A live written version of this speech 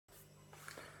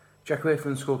Jack away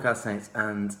from School Calisthenics,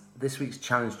 and this week's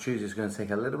Challenge Tuesday is going to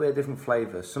take a little bit of different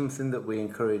flavour, something that we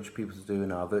encourage people to do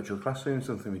in our virtual classroom,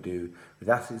 something we do with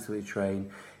athletes that we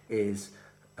train, is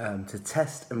to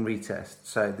test and retest.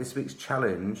 So this week's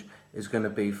challenge is going to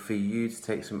be for you to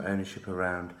take some ownership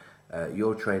around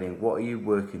your training, what are you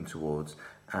working towards,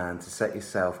 and to set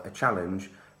yourself a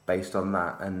challenge based on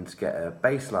that and get a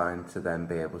baseline to then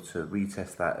be able to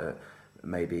retest that at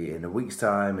maybe in a week's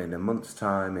time, in a month's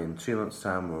time, in 2 months'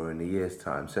 time, or in a year's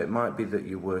time. So it might be that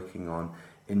you're working on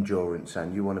endurance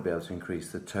and you want to be able to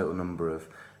increase the total number of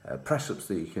press-ups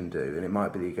that you can do, and it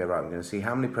might be that you go, right, I'm going to see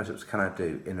how many press-ups can I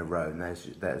do in a row, and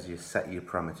there's you set your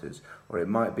parameters. Or it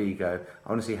might be you go, I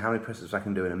want to see how many press-ups I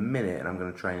can do in a minute, and I'm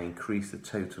going to try and increase the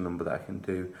total number that I can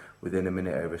do within a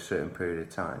minute over a certain period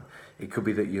of time. It could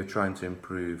be that you're trying to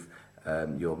improve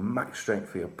your max strength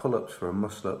for your pull-ups for a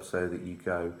muscle-up, so that you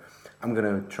go, I'm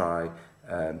going to try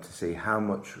to see how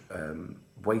much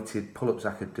weighted pull-ups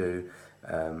I could do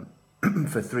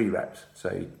for 3 reps.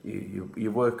 So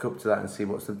you work up to that and see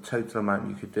what's the total amount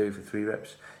you could do for 3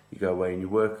 reps. You go away and you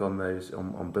work on those,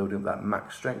 on building up that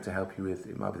max strength to help you with,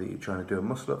 it might be that you're trying to do a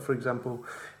muscle up, for example,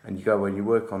 and you go away and you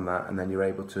work on that, and then you're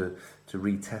able to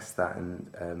retest that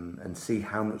and see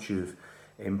how much you've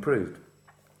improved.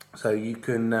 So you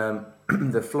can,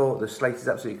 the slate is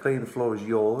absolutely clean, the floor is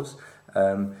yours.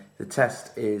 The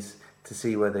test is to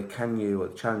see whether or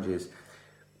the challenge is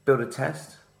build a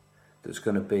test that's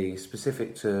going to be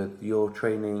specific to your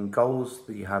training goals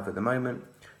that you have at the moment.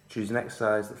 Choose an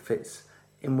exercise that fits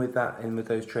in with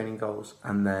those training goals,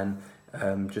 and then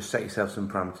just set yourself some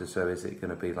parameters. So is it going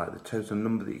to be like the total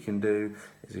number that you can do?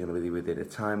 Is it going to be within a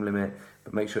time limit?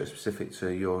 But make sure it's specific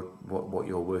to what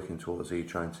you're working towards. Are you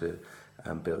trying to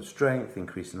build strength,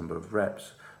 increase the number of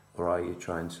reps, or are you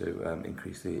trying to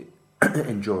increase the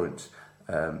endurance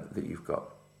that you've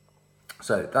got?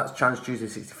 So that's Challenge Tuesday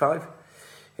 65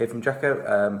 here from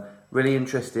Jacko. Really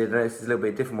interested, I know this is a little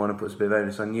bit different one and puts a bit of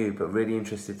onus on you, but really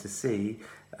interested to see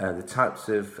the types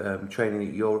of training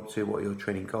that you're up to, what are your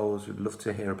training goals. We'd love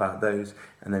to hear about those,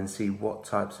 and then see what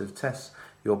types of tests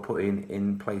you're putting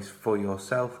in place for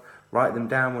yourself. Write them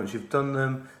down once you've done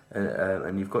them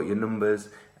and you've got your numbers,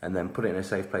 and then put it in a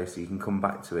safe place so you can come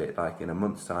back to it like in a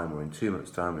month's time, or in 2 months'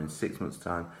 time, or in 6 months'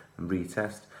 time, and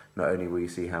retest. Not only will you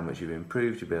see how much you've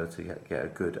improved, you'll be able to get a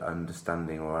good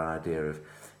understanding or an idea of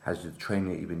has the training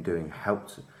that you've been doing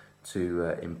helped to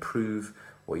improve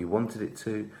what you wanted it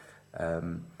to,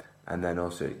 and then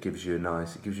also it gives you a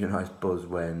nice buzz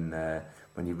when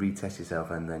you retest yourself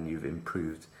and then you've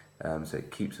improved. So it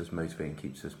keeps us motivated,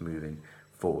 keeps us moving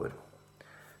forward.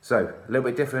 So a little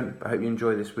bit different, but I hope you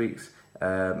enjoy this week's.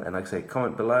 And like I say,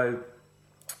 comment below,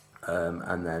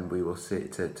 and then we will see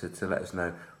to let us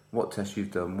know what tests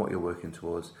you've done, what you're working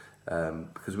towards,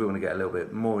 because we want to get a little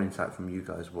bit more insight from you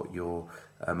guys, what you're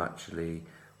actually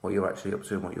up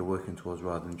to and what you're working towards,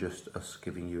 rather than just us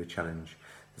giving you a challenge,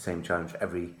 the same challenge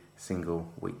every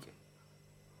single week.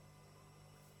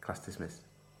 Class dismissed.